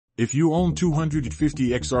If you own 250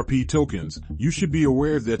 XRP tokens, you should be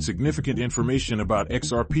aware that significant information about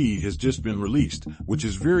XRP has just been released, which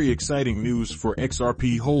is very exciting news for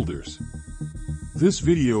XRP holders. This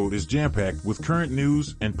video is jam-packed with current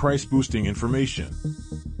news and price-boosting information.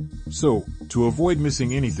 So, to avoid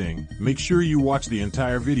missing anything, make sure you watch the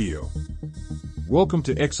entire video. Welcome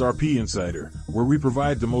to XRP Insider, where we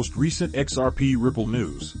provide the most recent XRP Ripple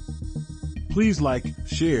news. Please like,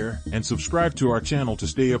 share, and subscribe to our channel to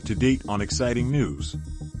stay up to date on exciting news.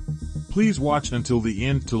 Please watch until the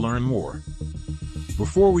end to learn more.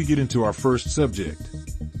 Before we get into our first subject,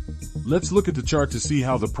 let's look at the chart to see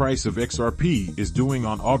how the price of XRP is doing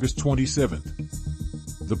on August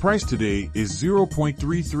 27th. The price today is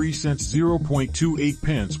 0.33 cents 0.28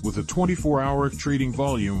 pence with a 24-hour trading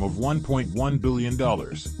volume of $1.1 billion.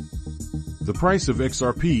 The price of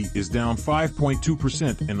XRP is down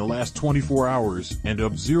 5.2% in the last 24 hours and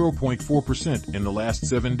up 0.4% in the last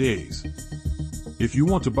 7 days. If you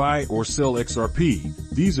want to buy or sell XRP,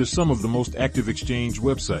 these are some of the most active exchange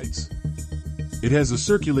websites. It has a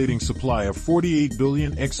circulating supply of 48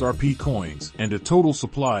 billion XRP coins and a total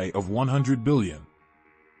supply of 100 billion.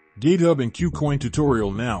 GitHub and KuCoin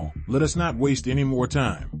tutorial now. Let us not waste any more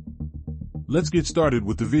time. Let's get started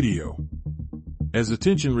with the video. As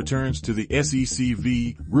attention returns to the SEC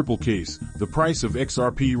v. Ripple case, the price of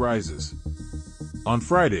XRP rises. On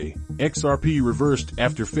Friday, XRP reversed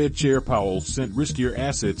after Fed Chair Powell sent riskier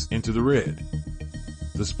assets into the red.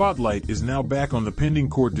 The spotlight is now back on the pending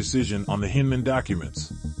court decision on the Hinman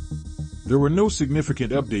documents. There were no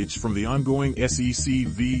significant updates from the ongoing SEC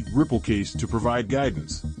v. Ripple case to provide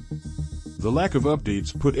guidance. The lack of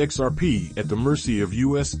updates put XRP at the mercy of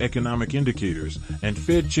U.S. economic indicators, and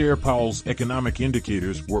Fed Chair Powell's economic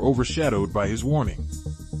indicators were overshadowed by his warning.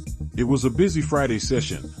 It was a busy Friday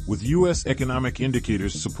session, with U.S. economic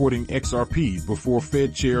indicators supporting XRP before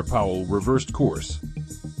Fed Chair Powell reversed course.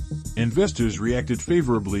 Investors reacted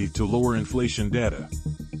favorably to lower inflation data.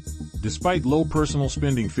 Despite low personal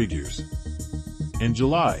spending figures, in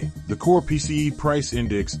July, the core PCE price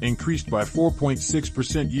index increased by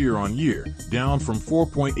 4.6% year-on-year, down from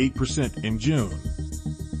 4.8% in June.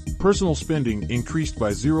 Personal spending increased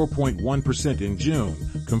by 0.1% in June,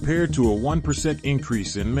 compared to a 1%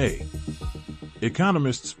 increase in May.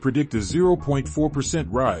 Economists predict a 0.4%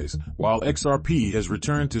 rise, while XRP has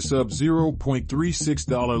returned to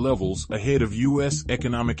sub-$0.36 levels ahead of U.S.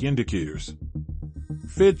 economic indicators.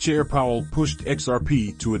 Fed Chair Powell pushed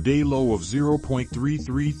XRP to a day low of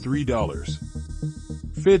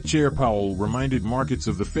 $0.333. Fed Chair Powell reminded markets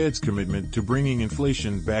of the Fed's commitment to bringing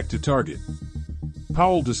inflation back to target.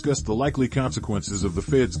 Powell discussed the likely consequences of the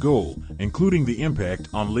Fed's goal, including the impact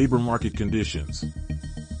on labor market conditions.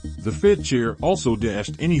 The Fed chair also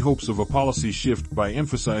dashed any hopes of a policy shift by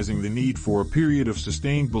emphasizing the need for a period of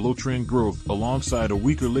sustained below-trend growth alongside a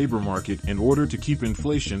weaker labor market in order to keep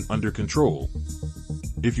inflation under control.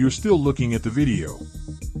 If you're still looking at the video,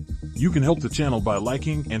 you can help the channel by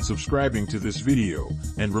liking and subscribing to this video,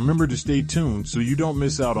 and remember to stay tuned so you don't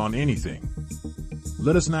miss out on anything.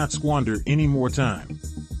 Let us not squander any more time.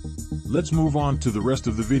 Let's move on to the rest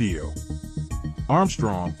of the video.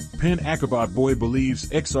 Armstrong, Penn BITBOY believes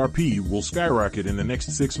XRP will skyrocket in the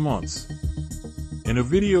next 6 months. In a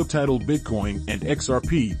video titled Bitcoin and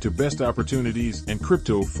XRP to Best Opportunities and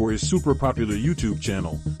Crypto for his super popular YouTube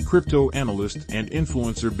channel, crypto analyst and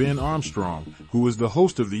influencer Ben Armstrong, who is the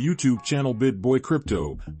host of the YouTube channel BITBOY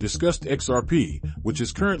Crypto, discussed XRP, which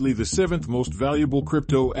is currently the 7th most valuable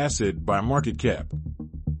crypto asset by market cap.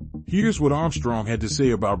 Here's what Armstrong had to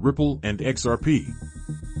say about Ripple and XRP.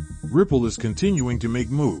 Ripple is continuing to make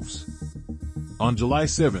moves. On July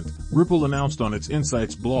 7th, Ripple announced on its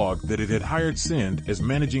Insights blog that it had hired Send as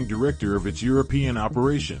managing director of its European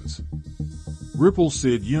operations. Ripple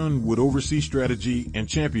said Yun would oversee strategy and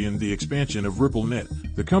champion the expansion of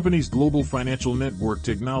RippleNet, the company's global financial network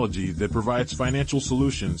technology that provides financial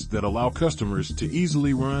solutions that allow customers to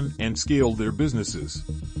easily run and scale their businesses.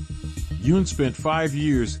 Yun spent 5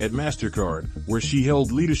 years at MasterCard, where she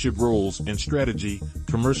held leadership roles in strategy,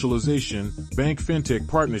 commercialization, bank fintech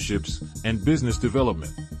partnerships, and business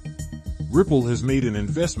development. Ripple has made an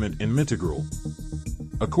investment in Mintegral.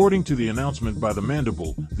 According to the announcement by the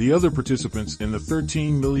Mandible, the other participants in the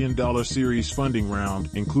 $13 million series funding round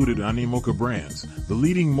included Animoca Brands, the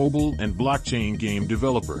leading mobile and blockchain game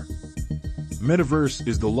developer. Metaverse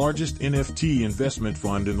is the largest NFT investment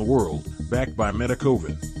fund in the world, backed by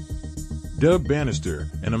Metacoven. Doug Bannister,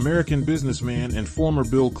 an American businessman and former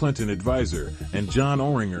Bill Clinton advisor, and John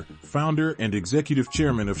Oringer, founder and executive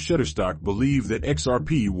chairman of Shutterstock, believe that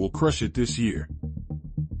XRP will crush it this year.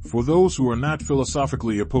 For those who are not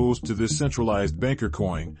philosophically opposed to this centralized banker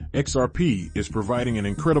coin, XRP is providing an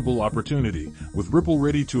incredible opportunity, with Ripple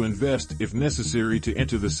ready to invest if necessary to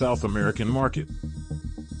enter the South American market.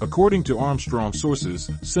 According to Armstrong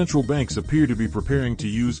sources, central banks appear to be preparing to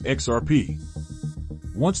use XRP.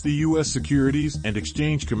 Once the U.S. Securities and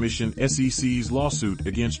Exchange Commission (SEC's) lawsuit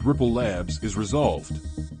against Ripple Labs is resolved.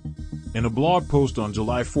 In a blog post on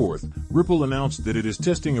July 4th, Ripple announced that it is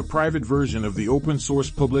testing a private version of the open-source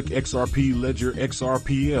public XRP ledger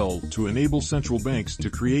XRPL to enable central banks to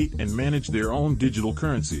create and manage their own digital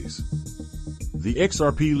currencies. The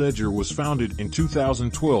XRP ledger was founded in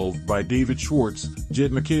 2012 by David Schwartz,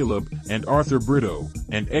 Jed McCaleb, and Arthur Brito,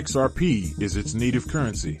 and XRP is its native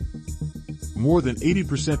currency. More than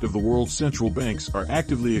 80% of the world's central banks are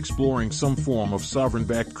actively exploring some form of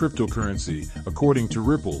sovereign-backed cryptocurrency, according to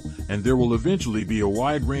Ripple, and there will eventually be a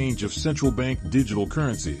wide range of central bank digital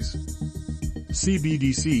currencies.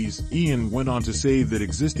 CBDCs. Ian went on to say that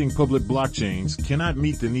existing public blockchains cannot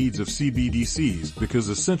meet the needs of CBDCs because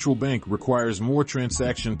a central bank requires more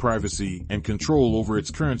transaction privacy and control over its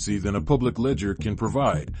currency than a public ledger can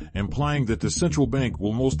provide, implying that the central bank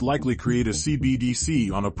will most likely create a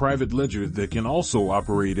CBDC on a private ledger that can also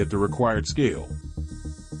operate at the required scale.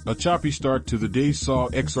 A choppy start to the day saw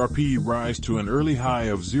XRP rise to an early high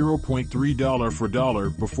of $0.3 for dollar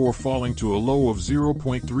before falling to a low of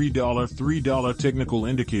 $0.3. $3 technical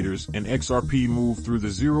indicators and XRP moved through the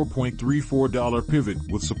 $0.34 pivot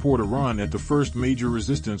with support a run at the first major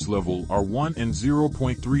resistance level R1 and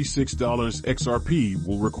 $0.36. XRP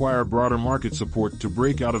will require broader market support to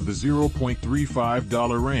break out of the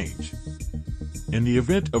 $0.35 range. In the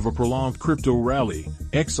event of a prolonged crypto rally,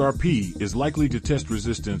 XRP is likely to test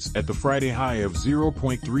resistance at the Friday high of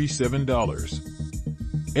 $0.37.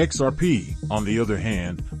 XRP, on the other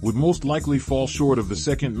hand, would most likely fall short of the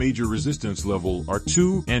second major resistance level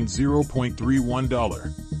R2 and $0.31.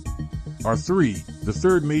 R3, the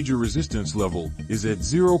third major resistance level, is at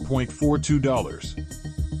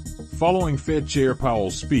 $0.42. Following Fed Chair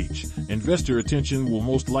Powell's speech, investor attention will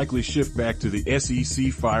most likely shift back to the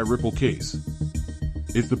SEC FI Ripple case.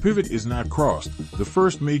 If the pivot is not crossed, the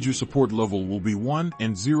first major support level will be $1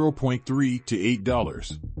 and $0.3 to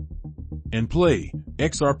 $8. In play,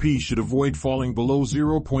 XRP should avoid falling below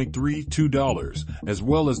 $0.32, as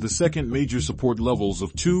well as the second major support levels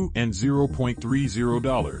of $2 and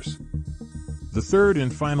 $0.30. The third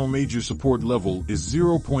and final major support level is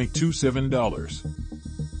 $0.27.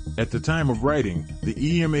 At the time of writing, the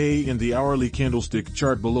EMA and the hourly candlestick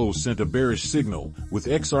chart below sent a bearish signal, with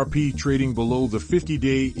XRP trading below the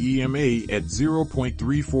 50-day EMA at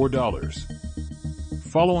 $0.34.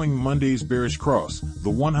 Following Monday's bearish cross,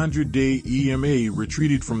 the 100-day EMA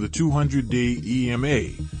retreated from the 200-day EMA,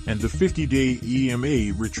 and the 50-day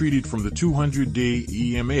EMA retreated from the 200-day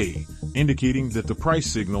EMA, indicating that the price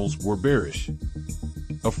signals were bearish.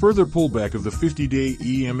 A further pullback of the 50-day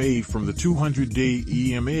EMA from the 200-day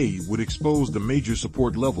EMA would expose the major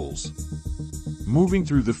support levels. Moving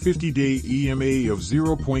through the 50-day EMA of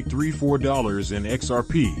 $0.34 in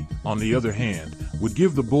XRP, on the other hand, would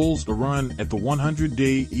give the bulls a run at the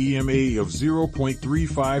 100-day EMA of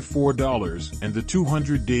 $0.354 and the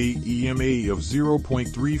 200-day EMA of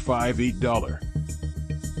 $0.358.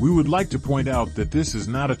 We would like to point out that this is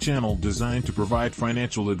not a channel designed to provide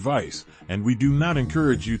financial advice, and we do not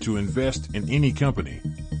encourage you to invest in any company.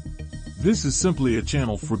 This is simply a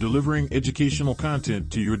channel for delivering educational content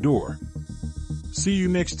to your door. See you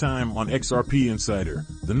next time on XRP Insider,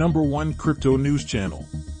 the #1 crypto news channel.